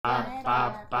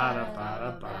Hello,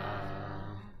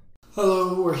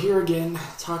 we're here again,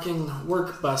 talking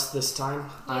work bus this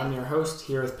time. Yeah. I'm your host,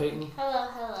 here with Peyton.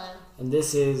 Hello. And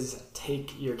this is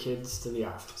Take Your Kids to the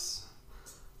Office.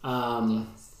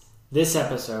 Yes. This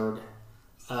episode,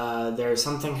 there's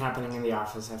something happening in the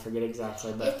office, I forget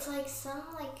exactly, but... It's like some,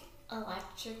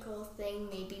 electrical thing,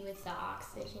 maybe with the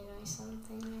oxygen or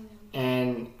something.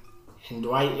 And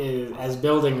Dwight, as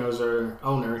building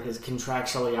owner, is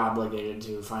contractually obligated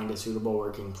to find a suitable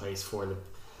working place for the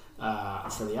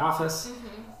office.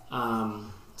 Mm-hmm.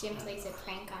 Jim plays a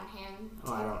prank on him.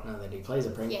 Oh, I don't know that he plays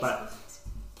a prank, yes, but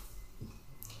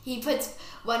he puts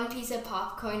one piece of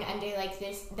popcorn under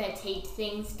the tape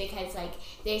things because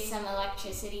there's some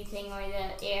electricity thing or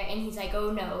the air, and he's like,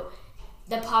 oh no,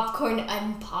 the popcorn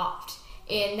unpopped,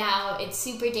 and now it's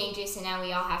super dangerous, and now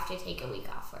we all have to take a week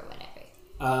off or whatever.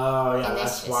 Oh, yeah,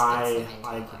 that's why,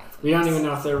 we don't even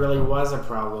know if there really was a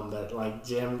problem, but,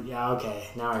 Jim, yeah, okay,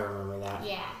 now I remember that.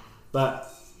 Yeah. But,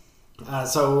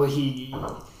 so he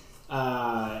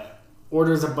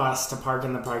orders a bus to park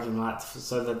in the parking lot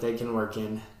so that they can work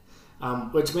in,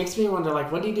 which makes me wonder,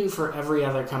 what do you do for every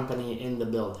other company in the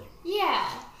building? Yeah.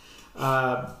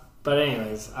 But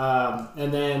anyways,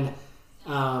 and then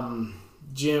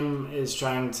Jim is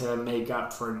trying to make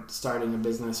up for starting a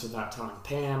business without telling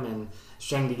Pam, and is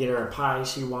trying to get her a pie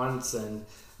she wants, and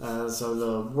so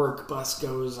the work bus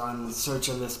goes on search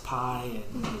of this pie,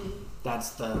 and that's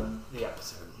the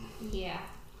episode. Yeah.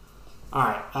 All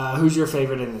right, who's your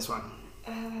favorite in this one?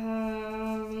 I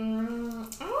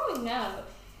don't know.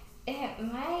 It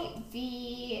might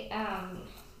be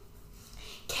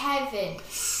Kevin.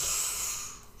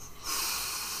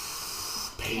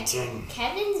 Peyton.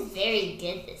 Kevin's very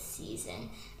good this season.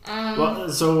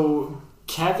 So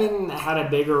Kevin had a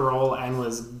bigger role and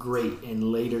was great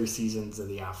in later seasons of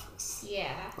The Office.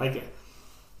 Yeah.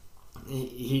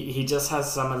 He just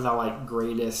has some of the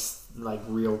greatest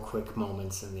real quick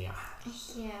moments in The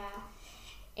Office. Yeah.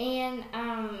 And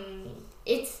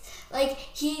it's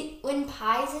when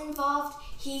Pie's involved,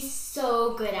 he's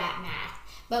so good at math.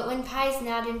 But when Pie's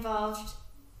not involved,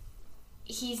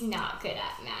 he's not good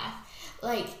at math.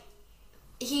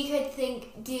 He could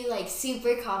do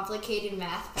super complicated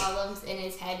math problems in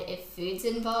his head if food's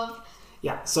involved.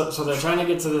 Yeah, so they're trying to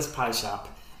get to this pie shop.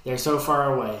 They're so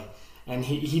far away. And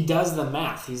he does the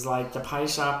math. He's like, the pie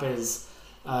shop is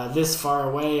this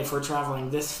far away. If we're traveling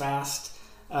this fast,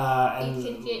 and we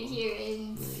could get here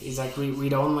in... He's like,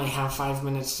 we'd only have 5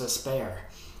 minutes to spare.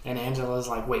 And Angela's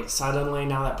like, wait, suddenly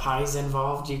now that pie's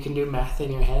involved, you can do math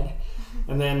in your head?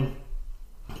 And then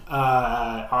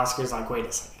Oscar's like, wait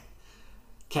a second.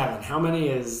 Kevin, how many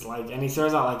is, and he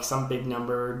throws out, some big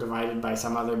number divided by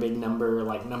some other big number,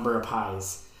 number of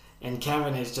pies. And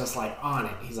Kevin is just, on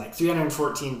it. He's like,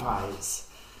 314 pies.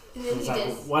 And then he's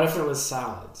like, what if it was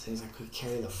salads? And he's like, we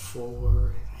carry the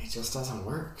 4. It just doesn't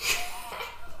work.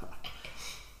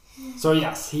 So,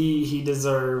 yes, he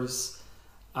deserves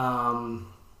the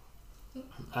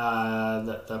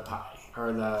pie,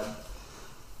 or the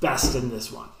best in this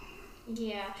one.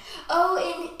 Yeah. Oh,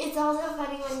 and it's also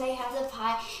funny when they have the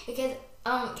pie because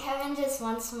Kevin just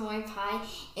wants more pie,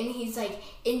 and he's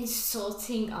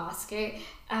insulting Oscar.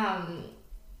 And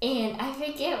I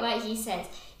forget what he says.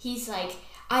 He's like,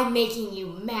 I'm making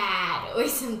you mad or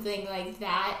something like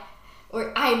that,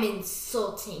 or I'm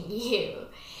insulting you.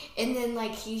 And then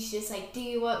he's just like, do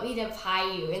you want me to pie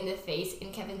you in the face?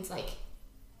 And Kevin's like,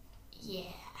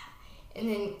 yeah. And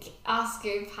then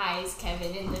Oscar pies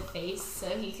Kevin in the face so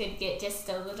he could get just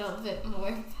a little bit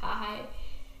more pie.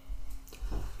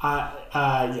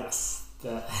 Yes,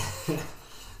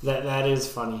 that is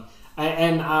funny.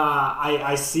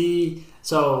 I see.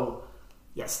 So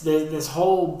yes, this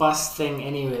whole bus thing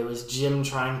anyway was Jim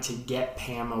trying to get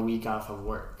Pam a week off of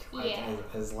work,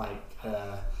 as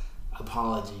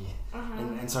apology.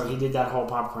 And so he did that whole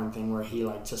popcorn thing where he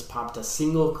just popped a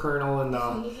single kernel in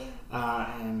the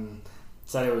and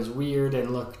said it was weird,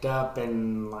 and looked up,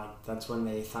 and that's when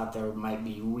they thought there might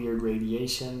be weird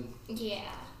radiation.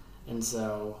 Yeah. And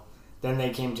so then they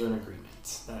came to an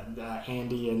agreement that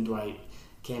Andy and Dwight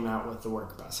came out with the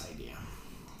work bus idea.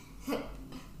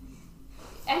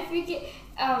 I forget.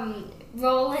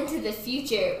 Roll into the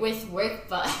future with work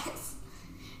bus.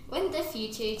 Wouldn't the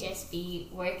future just be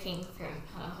working from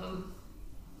home?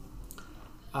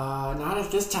 Not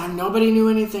at this time. Nobody knew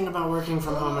anything about working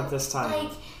from home at this time.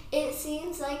 It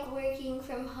seems like working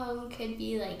from home could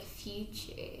be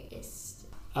futurist.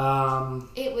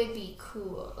 It would be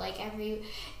cool.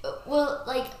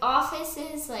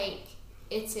 Offices,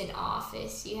 it's an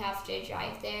office. You have to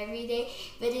drive there every day.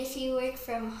 But if you work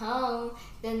from home,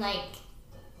 then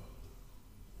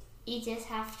you just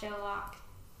have to walk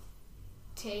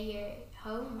to your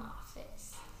home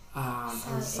office.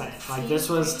 This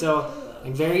was still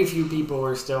like very few people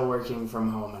were still working from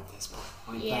home at this point.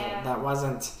 Like Yeah. that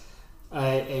wasn't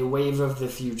a wave of the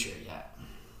future yet.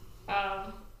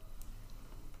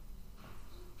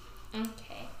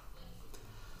 Okay.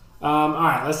 All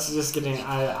right, let's just get in.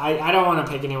 I don't want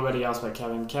to pick anybody else but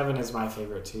Kevin. Kevin is my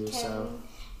favorite too. So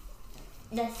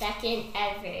The second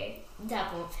ever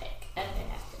double pick of an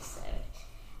episode.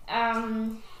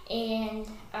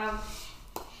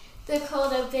 The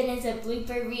cold open is a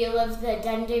blooper reel of the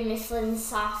Dunder Mifflin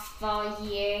softball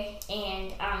year,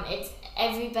 and it's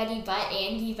everybody but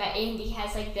Andy. But Andy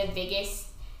has like the biggest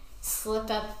slip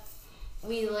up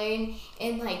we learn,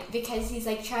 and like because he's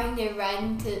like trying to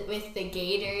run with the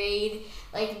Gatorade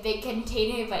like big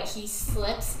container, but he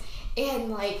slips and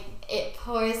like it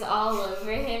pours all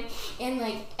over him, and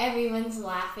like everyone's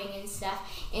laughing and stuff,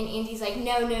 and Andy's like,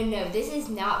 no, this is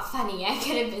not funny, I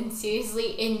could have been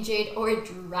seriously injured or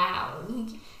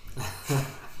drowned.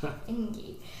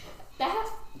 Indeed.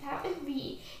 That would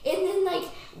be. And then like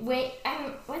wait,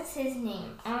 what's his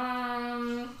name?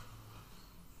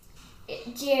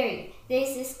 Jerry.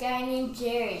 There's this guy named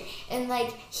Jerry, and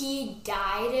like he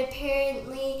died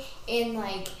apparently, and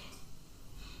like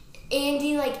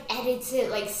Andy like edits it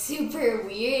like super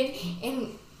weird,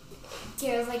 and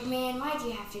Daryl's like, man, why'd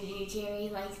you have to do Jerry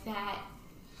like that?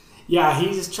 yeah,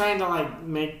 he's trying to like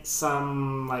make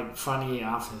some like funny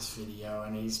office video,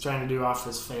 and he's trying to do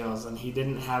office fails, and he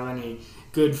didn't have any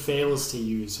good fails to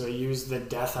use, so he used the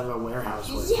death of a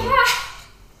warehouse worker.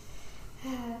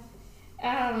 Yeah.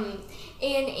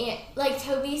 And like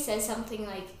Toby says something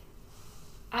like,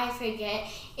 I forget,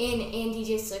 and Andy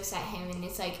just looks at him and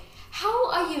it's like,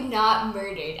 how are you not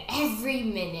murdered every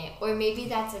minute? Or maybe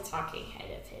that's a talking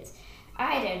head of his.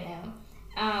 I don't know.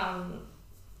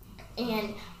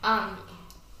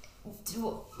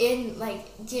 In like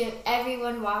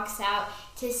everyone walks out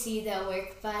to see the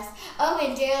work bus. Oh,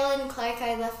 and Daryl and Clark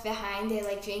are left behind. They're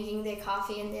like drinking their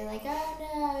coffee and they're like, oh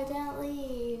no, don't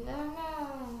leave. Oh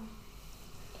no.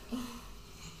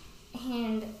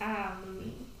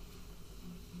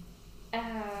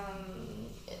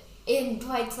 And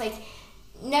Dwight's like,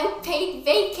 no paid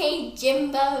vacay,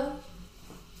 Jimbo.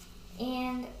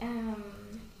 And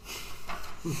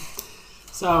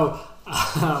So,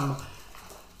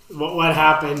 what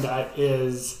happened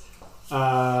is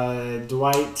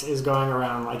Dwight is going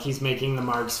around like he's making the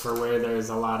marks for where there's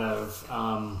a lot of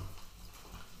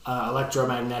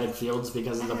electromagnetic fields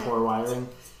because of the poor wiring,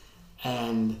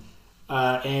 and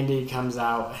Andy comes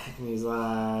out and he's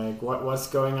like, what's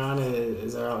going on?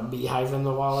 Is there a beehive in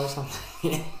the wall or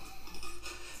something?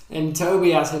 And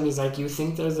Toby asks him, he's like, you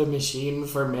think there's a machine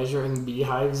for measuring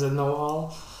beehives in the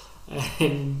wall?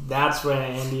 And that's when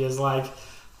Andy is like,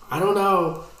 I don't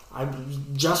know.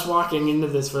 I'm just walking into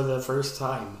this for the first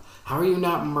time. How are you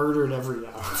not murdered every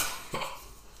hour?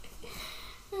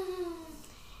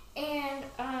 And,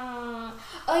 oh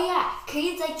yeah,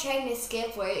 Creed's like trying to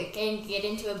skip work and get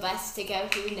into a bus to go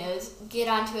get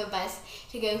onto a bus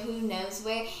to go who knows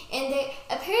where. And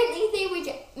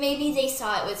maybe they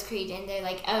saw it was Creed and they're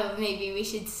like, oh, maybe we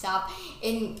should stop.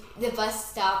 And the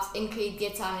bus stops and Creed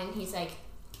gets on and he's like,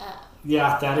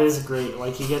 yeah, that is great.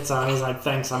 Like, he gets on, he's like,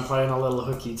 thanks, I'm playing a little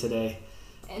hooky today.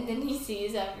 And then he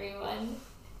sees everyone.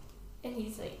 And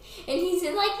he's like, and he's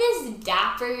in like this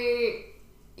dapper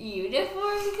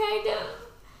uniform, kind of.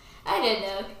 I don't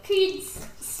know. Creed's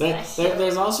special.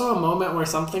 There's also a moment where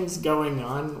something's going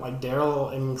on. Like,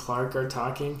 Daryl and Clark are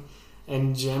talking,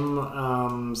 and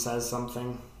Jim says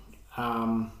something.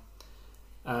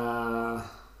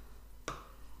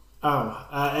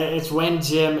 It's when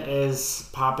Jim is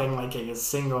popping like a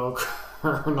single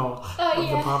kernel of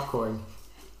the popcorn.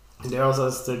 And Daryl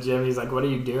says to Jim, he's like, what are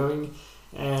you doing?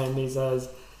 And he says,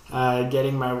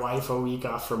 getting my wife a week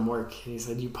off from work. He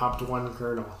said, you popped one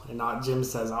kernel. And Jim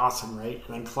says, awesome, right?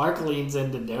 And then Clark leans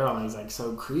into Daryl and he's like,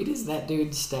 so Creed is that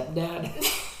dude's stepdad?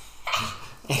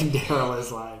 And Daryl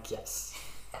is like, yes.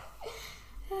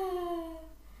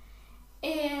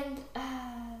 And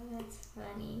that's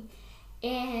funny.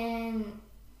 And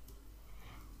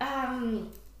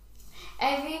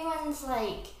everyone's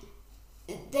like,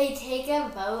 they take a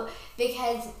vote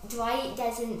because Dwight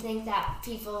doesn't think that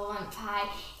people want pie,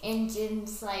 and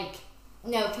Jim's like,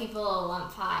 no, people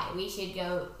want pie. We should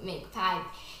go get pie,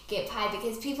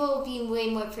 because people will be way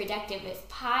more productive if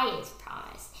pie is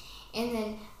promised. And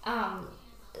then,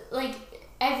 like,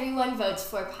 everyone votes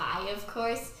for pie, of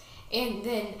course. And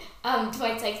then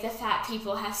Dwight's like, the fat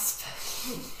people have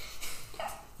spoken.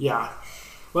 Yeah.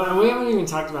 Well, and we haven't even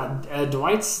talked about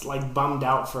Dwight's like bummed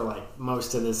out for like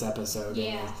most of this episode.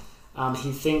 Yeah.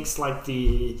 He thinks like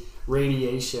the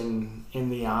radiation in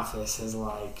the office has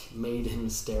like made him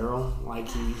sterile. Like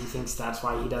he thinks that's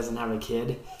why he doesn't have a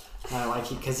kid.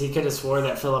 Because he could have swore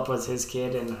that Philip was his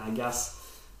kid, and I guess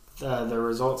the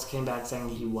results came back saying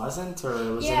he wasn't, or it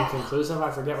was inconclusive.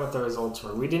 I forget what the results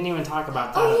were. We didn't even talk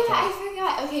about that. Oh yeah, I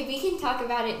forgot. Okay, we can talk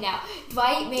about it now.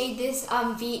 Dwight made this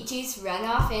beet juice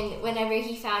runoff, and whenever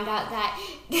he found out that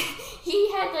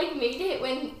he had like made it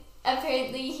when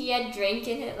apparently he had drank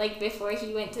in it like before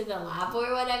he went to the lab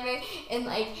or whatever, and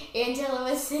like Angela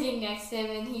was sitting next to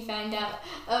him, and he found out,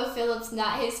 oh, Philip's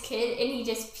not his kid, and he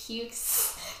just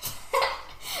pukes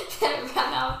that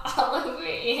runoff all over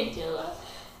Angela.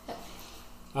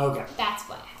 Okay. That's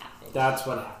what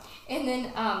happened. And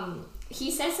then he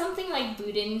says something like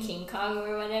Buddha King Kong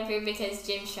or whatever, because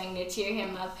Jim's trying to cheer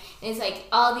him up. And it's like,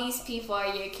 all these people are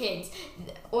your kids.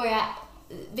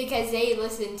 Because they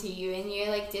listen to you and you're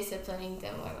like disciplining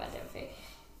them or whatever.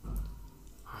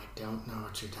 I don't know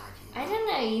what you're talking about. I don't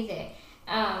know either.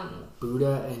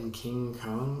 Buddha and King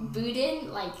Kong? Buddha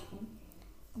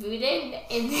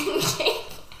and then King.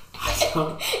 I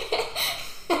don't...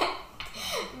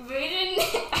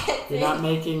 You're not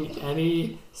making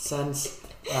any sense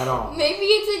at all. Maybe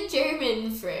it's a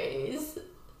German phrase.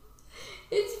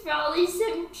 It's probably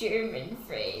some German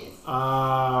phrase.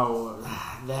 Oh,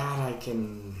 that I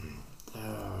can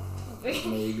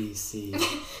maybe see.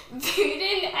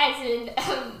 Buden as in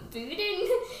Buden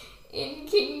in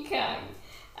King Kong.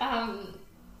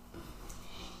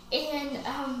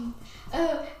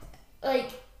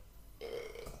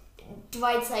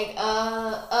 Dwight's like,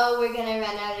 we're gonna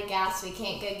run out of gas, we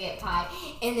can't go get pie.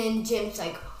 And then Jim's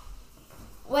like,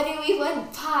 what do we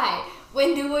want? Pie.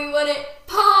 When do we want it?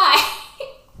 Pie.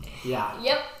 Yeah.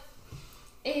 Yep.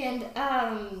 And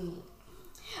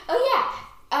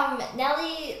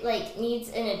Nellie like needs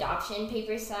an adoption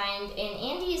paper signed, and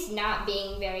Andy's not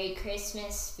being very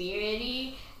Christmas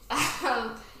spirity.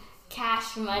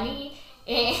 Cash money,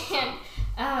 and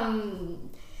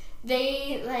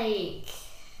they like.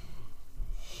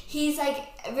 He's like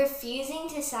refusing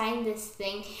to sign this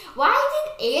thing. Why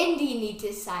did Andy need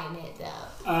to sign it though?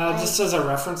 Just as a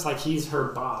reference, like he's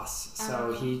her boss,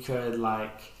 so he could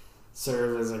like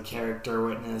serve as a character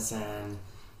witness and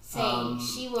say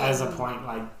she will. As a point,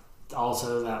 like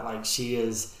also that like she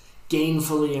is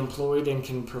gainfully employed and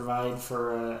can provide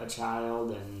for a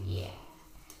child and yeah.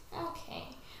 Okay.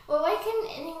 Well, why couldn't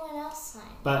anyone else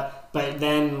sign? But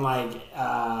then like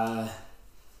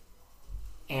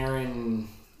Aaron.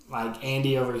 Like,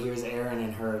 Andy overhears Aaron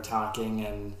and her talking,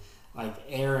 and, like,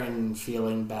 Aaron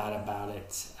feeling bad about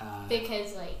it.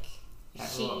 Because, like,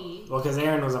 she... Well, because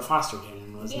Aaron was a foster kid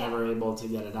and was never able to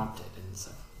get adopted, and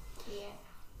so...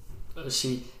 Yeah.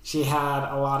 She had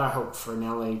a lot of hope for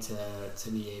Nellie to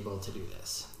be able to do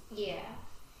this. Yeah.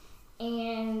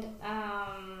 And,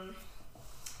 I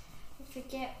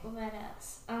forget what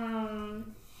else.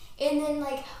 And then,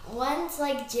 like, once,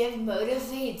 like, Jim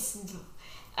motivates,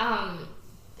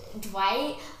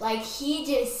 Dwight, like, he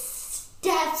just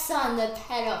steps on the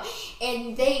pedal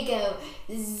and they go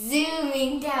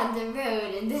zooming down the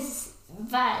road in this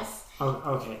bus. Oh,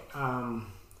 okay.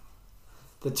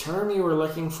 The term you were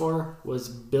looking for was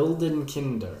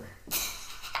Bildenkinder.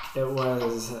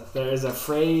 There is a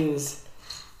phrase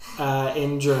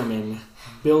in German,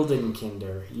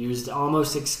 Bildenkinder, used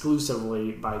almost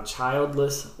exclusively by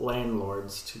childless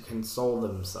landlords to console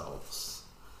themselves.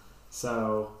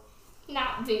 So...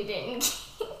 Not Buden.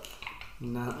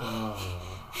 No.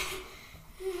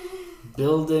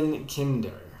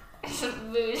 Bildenkinder.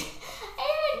 Buden. I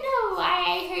don't know why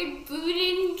I heard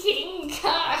Buden King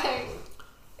Kong.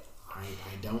 I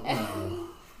don't know.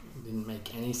 It didn't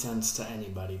make any sense to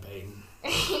anybody, Peyton.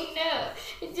 No,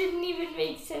 it didn't even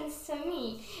make sense to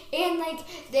me. And like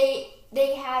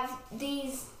they have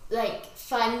these like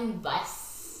fun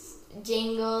bus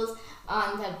jingles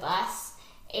on the bus.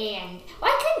 And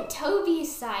why couldn't Toby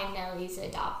sign Nellie's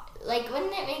adopt? Like,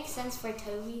 wouldn't it make sense for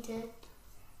Toby to?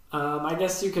 I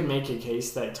guess you could make a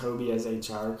case that Toby as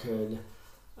HR could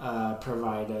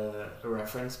provide a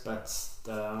reference, but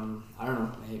I don't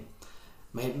know.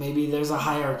 Maybe there's a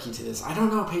hierarchy to this. I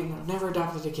don't know, Peyton. I've never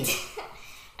adopted a kid.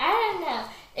 I don't know.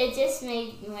 It just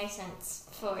made more sense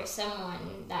for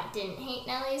someone that didn't hate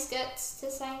Nellie's guts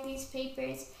to sign these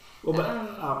papers. Well, but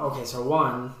okay. So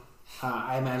one.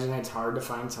 I imagine it's hard to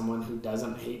find someone who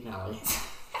doesn't hate Nellie.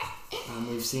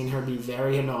 We've seen her be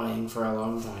very annoying for a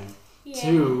long time. Yeah.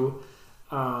 Two,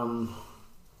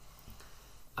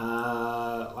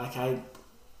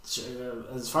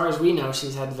 as far as we know,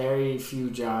 she's had very few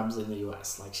jobs in the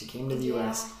U.S. Like, she came to the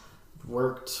U.S.,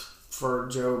 worked for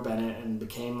Joe Bennett and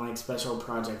became like special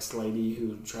projects lady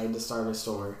who tried to start a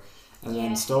store and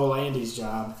then stole Andy's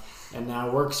job and now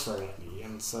works for Andy.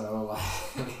 And so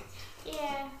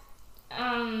yeah.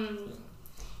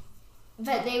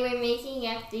 But they were making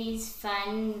up these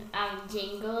fun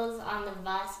jingles on the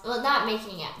bus. Well, not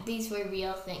making up. These were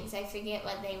real things. I forget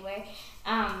what they were.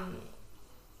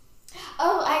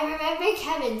 Oh, I remember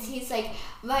Kevin's. He's like,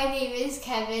 my name is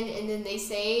Kevin, and then they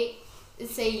say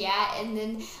yeah, and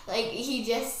then like he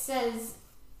just says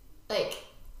like.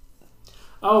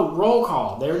 Oh, roll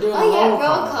call. They were doing roll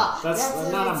call.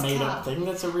 That's not a made up thing.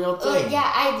 That's a real thing. Well, yeah,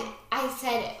 I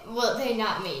said, well, they're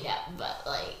not made up, but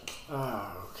like.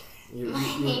 Oh, okay.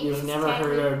 You've never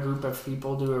heard a group of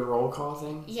people do a roll call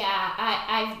thing? Yeah,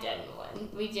 I've done one.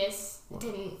 We just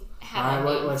didn't have.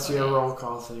 All right, what's your roll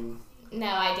call thing? No,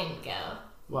 I didn't go.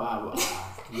 Well,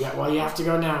 yeah. Well, you have to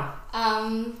go now.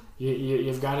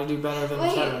 You've got to do better than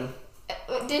Kevin.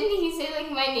 Didn't he say like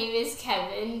my name is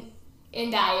Kevin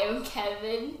and I am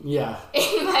Kevin? Yeah.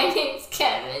 And my name's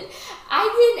Kevin.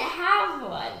 I didn't have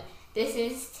one. This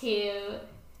is two.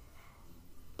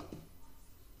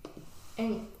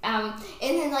 And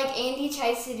then like Andy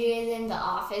tries to do it in the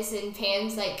office and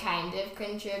Pam's like kind of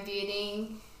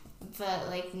contributing, but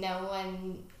like no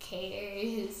one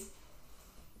cares.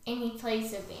 And he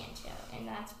plays the banjo, and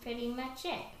that's pretty much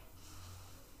it.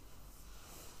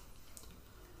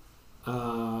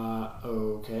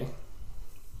 Okay.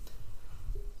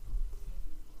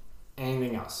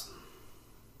 Anything else?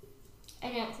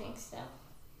 I don't think so.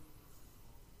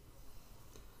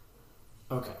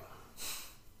 Okay.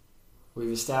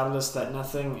 We've established that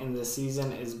nothing in this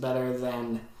season is better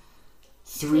than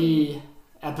 3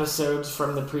 episodes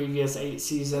from the previous 8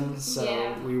 seasons,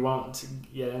 so we won't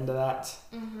get into that.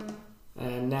 Mm-hmm.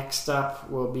 And next up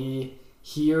will be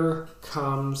Here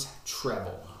Comes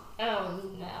Treble. Oh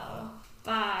no.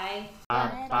 Bye.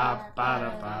 Ba, ba, ba, da,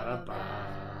 ba, da, ba.